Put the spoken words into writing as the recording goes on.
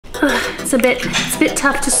It's a bit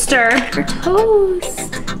tough to stir. For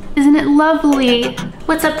toast. Isn't it lovely?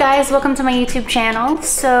 What's up guys, welcome to my YouTube channel.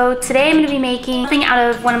 So today I'm gonna be making something out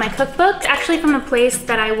of one of my cookbooks, actually from a place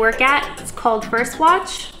that I work at. It's called First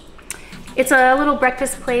Watch. It's a little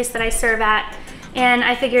breakfast place that I serve at, and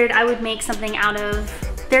I figured I would make something out of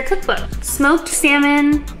their cookbook. Smoked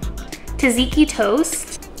salmon tzatziki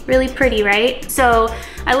toast. Really pretty, right? So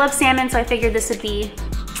I love salmon, so I figured this would be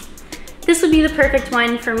the perfect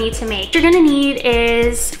one for me to make. What you're gonna need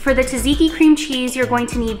is, for the tzatziki cream cheese, you're going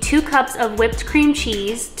to need 2 cups of whipped cream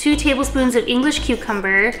cheese, 2 tablespoons of English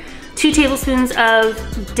cucumber, 2 tablespoons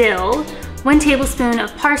of dill, 1 tablespoon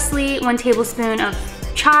of parsley, 1 tablespoon of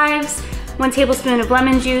chives, 1 tablespoon of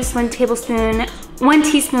lemon juice, 1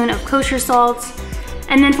 teaspoon of kosher salt.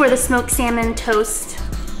 And then for the smoked salmon toast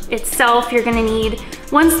itself, you're gonna need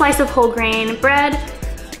 1 slice of whole grain bread,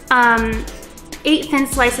 8 thin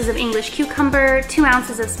slices of English cucumber, 2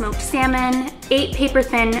 ounces of smoked salmon, 8 paper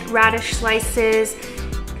thin radish slices,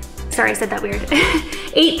 sorry I said that weird,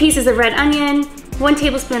 8 pieces of red onion, 1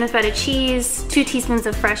 tablespoon of feta cheese, 2 teaspoons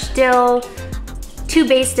of fresh dill, 2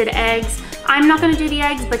 basted eggs. I'm not gonna do the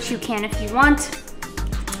eggs, but you can if you want.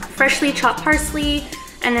 Freshly chopped parsley,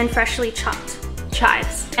 and then freshly chopped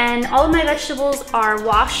chives. And all of my vegetables are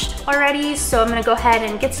washed already, so I'm gonna go ahead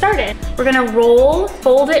and get started. We're gonna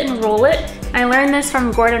fold it and roll it. I learned this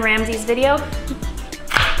from Gordon Ramsay's video.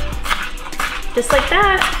 Just like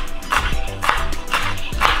that.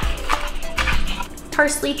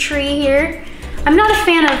 Parsley tree here. I'm not a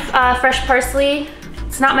fan of fresh parsley.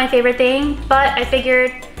 It's not my favorite thing, but I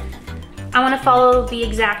figured I wanna follow the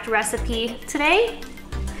exact recipe today.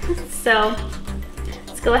 So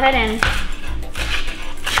let's go ahead and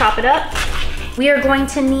chop it up. We are going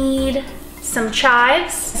to need some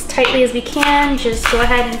chives. As tightly as we can, just go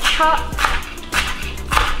ahead and chop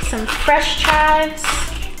some fresh chives,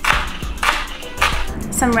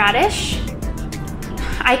 some radish.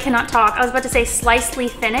 I cannot talk. I was about to say slicely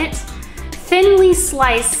thin it. Thinly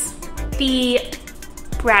slice the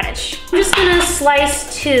radish. I'm just gonna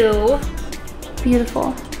slice 2.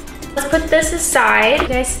 Beautiful. Let's put this aside. You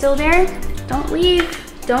guys still there? Don't leave.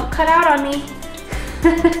 Don't cut out on me.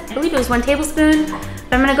 I believe it was 1 tablespoon,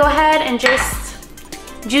 but I'm gonna go ahead and just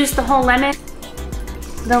juice the whole lemon.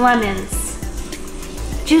 The lemons.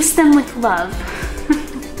 Juice them with love.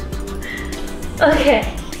 Okay.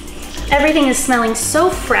 Everything is smelling so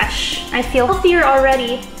fresh. I feel healthier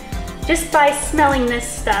already just by smelling this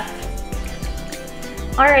stuff.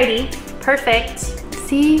 Alrighty, perfect.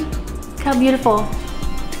 See? Look how beautiful.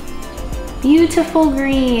 Beautiful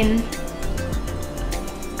green.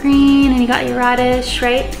 Green, and you got your radish,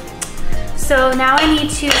 right? So now I need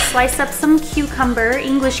to slice up some cucumber,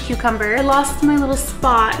 English cucumber. I lost my little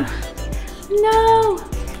spot. No.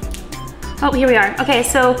 Oh, here we are. Okay,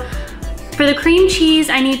 so for the cream cheese,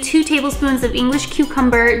 I need 2 tablespoons of English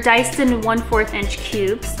cucumber diced in 1/4 inch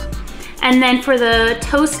cubes. And then for the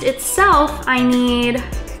toast itself, I need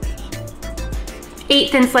 8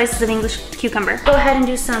 thin slices of English cucumber. Go ahead and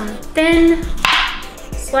do some thin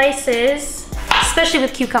slices, especially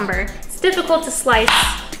with cucumber. It's difficult to slice,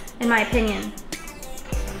 in my opinion.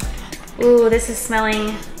 Ooh, this is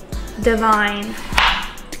smelling divine.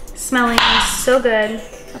 Smelling so good.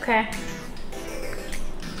 Okay.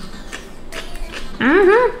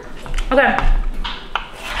 Okay.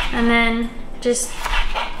 And then just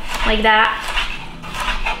like that.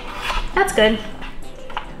 That's good.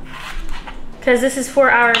 Because this is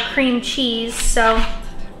for our cream cheese, so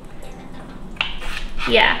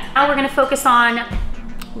yeah. Now we're gonna focus on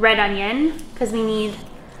red onion, because we need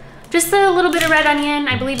just a little bit of red onion.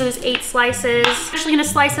 I believe it was 8 slices. I'm actually gonna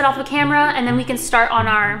slice it off the camera, and then we can start on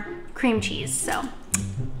our cream cheese, so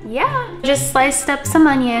yeah. Just sliced up some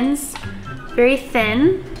onions, very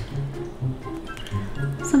thin.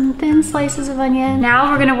 Some thin slices of onion.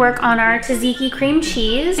 Now we're gonna work on our tzatziki cream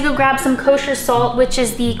cheese. Go grab some kosher salt, which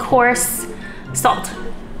is the coarse salt.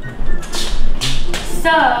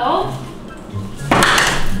 So,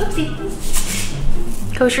 oopsie.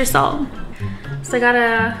 Kosher salt. So I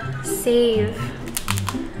gotta save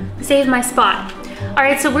my spot. All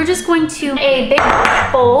right, so we're just going to a big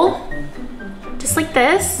bowl, just like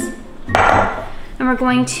this. And we're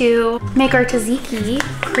going to make our tzatziki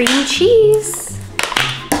cream cheese.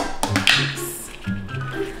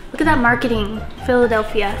 Look at that marketing.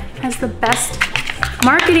 Philadelphia has the best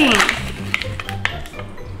marketing.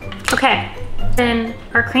 Okay, then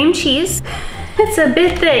our cream cheese. It's a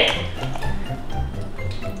bit thick.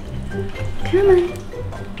 Come on.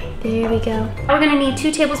 There we go. We're gonna need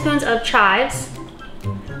 2 tablespoons of chives.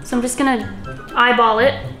 So I'm just gonna eyeball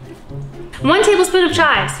it. 1 tablespoon of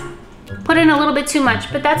chives. put in a little bit too much,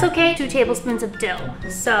 but that's okay. 2 tablespoons of dill.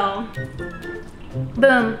 So,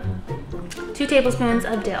 boom. 2 tablespoons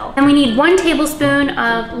of dill. Then we need 1 tablespoon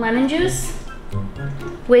of lemon juice,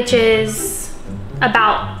 which is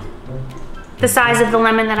about the size of the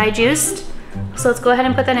lemon that I juiced. So let's go ahead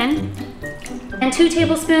and put that in. And 2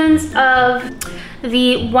 tablespoons of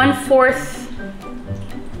the 1/4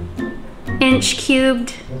 inch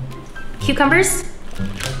cubed cucumbers.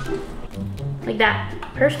 Like that.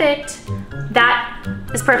 Perfect. That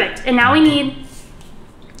is perfect. And now we need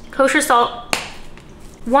kosher salt.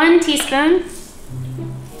 1 teaspoon.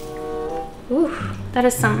 Ooh, that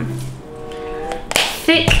is some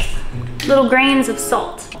thick little grains of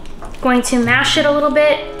salt. Going to mash it a little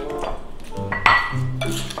bit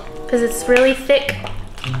because it's really thick.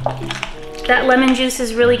 That lemon juice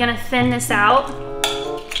is really gonna thin this out,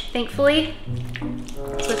 thankfully.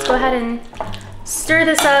 So let's go ahead and stir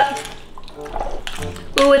this up.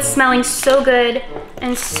 Ooh, it's smelling so good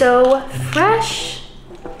and so fresh.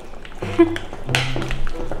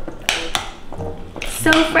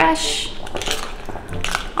 So fresh.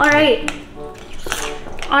 All right,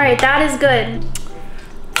 that is good.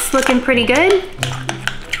 It's looking pretty good.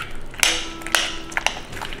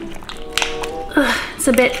 Ugh, it's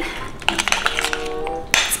a bit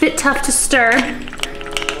tough to stir,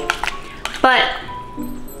 but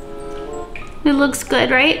it looks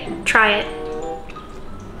good, right? Try it.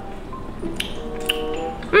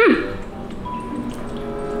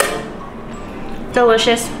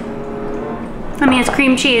 Delicious. I mean, it's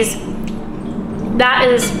cream cheese. That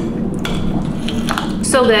is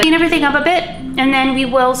so good. Clean everything up a bit, and then we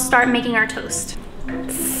will start making our toast.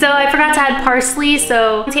 So I forgot to add parsley,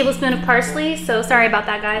 so 1 tablespoon of parsley, so sorry about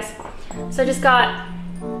that, guys. So I just got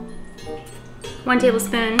 1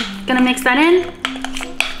 tablespoon. Gonna mix that in.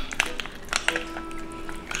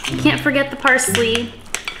 Can't forget the parsley,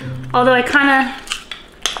 although I kinda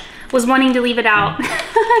was wanting to leave it out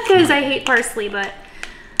because I hate parsley, but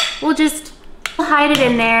we'll hide it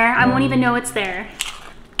in there. I won't even know it's there.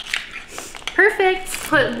 Perfect.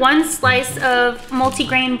 Put 1 slice of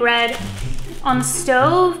multigrain bread on the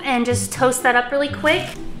stove and just toast that up really quick.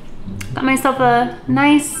 Got myself a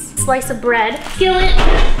nice slice of bread. Skillet.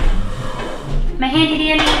 My handy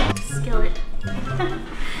dandy skillet.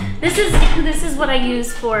 This is what I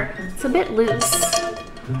use for, it's a bit loose.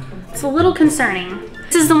 It's a little concerning.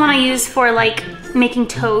 This is the one I use for like making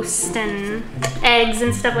toast and eggs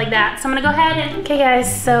and stuff like that. So I'm gonna go ahead and, okay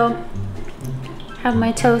guys, so I have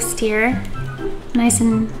my toast here. Nice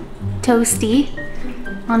and toasty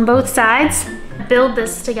on both sides. Build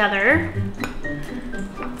this together.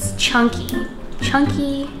 It's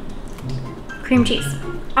chunky cream cheese.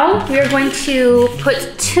 Now we are going to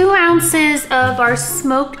put 2 ounces of our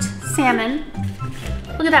smoked salmon.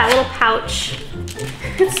 Look at that little pouch.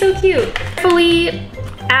 It's so cute. Carefully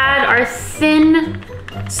add our thin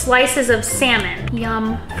slices of salmon.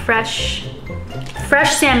 Yum, fresh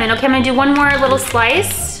salmon. Okay, I'm gonna do 1 more little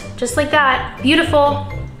slice, just like that. Beautiful,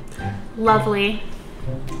 lovely.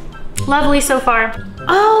 Lovely so far.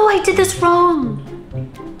 Oh, I did this wrong.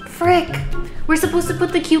 Frick. We're supposed to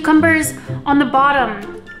put the cucumbers on the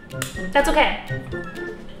bottom. That's okay.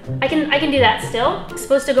 I can do that still. It's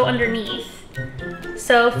supposed to go underneath.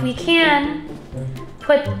 So if we can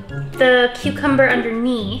put the cucumber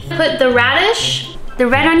underneath, put the radish, the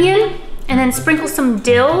red onion, and then sprinkle some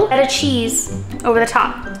dill, feta cheese over the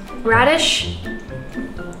top. Radish,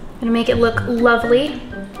 gonna make it look lovely.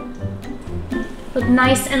 Look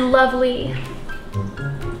nice and lovely.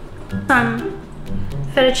 Some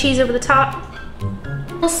feta cheese over the top.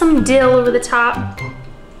 Some dill over the top.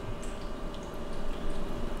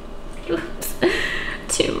 Oops.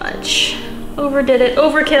 Too much. Overdid it.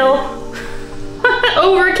 Overkill.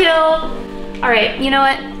 Overkill. All right, you know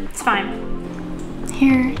what? It's fine.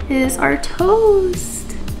 Here is our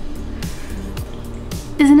toast.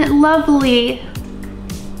 Isn't it lovely?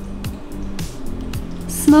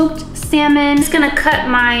 Smoked salmon. I'm just gonna cut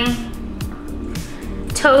my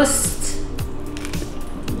toast.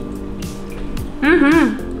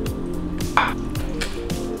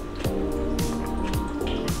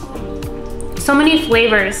 So many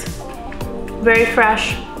flavors. Very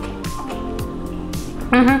fresh.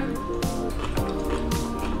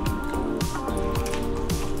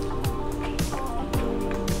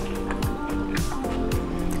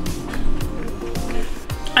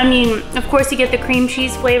 I mean, of course you get the cream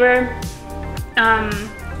cheese flavor.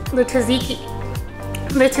 The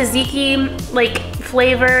tzatziki like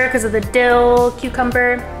flavor because of the dill,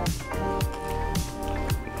 cucumber.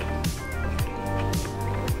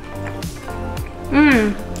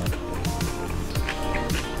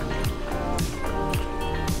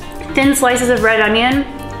 Thin slices of red onion.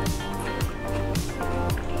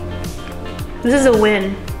 This is a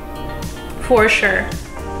win, for sure.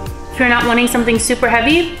 If you're not wanting something super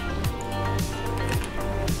heavy,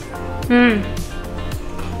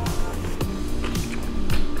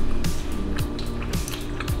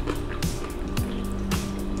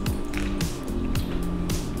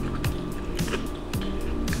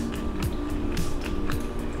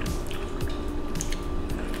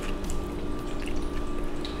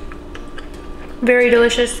 very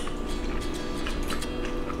delicious.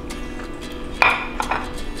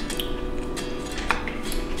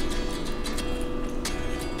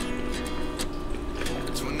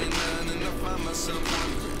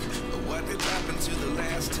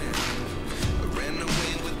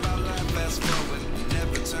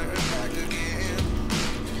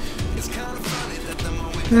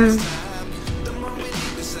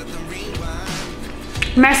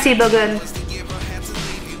 Messy but good.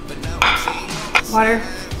 Water.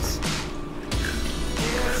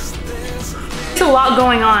 There's a lot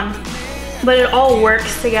going on, but it all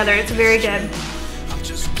works together. It's very good.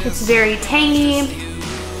 It's very tangy,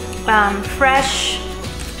 fresh.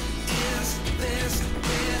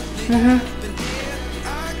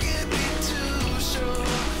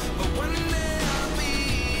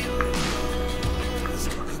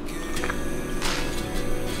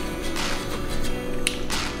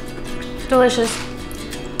 Delicious.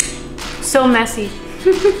 So messy.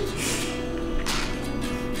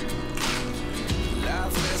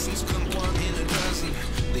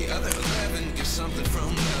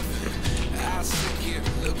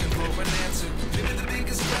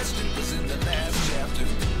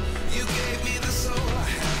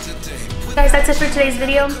 Guys, that's it for today's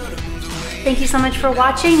video. Thank you so much for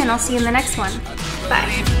watching, and I'll see you in the next one.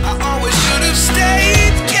 Bye. I always should have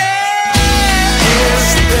stayed.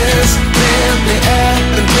 Is this really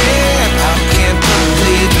happening? I can't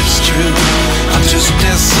believe it.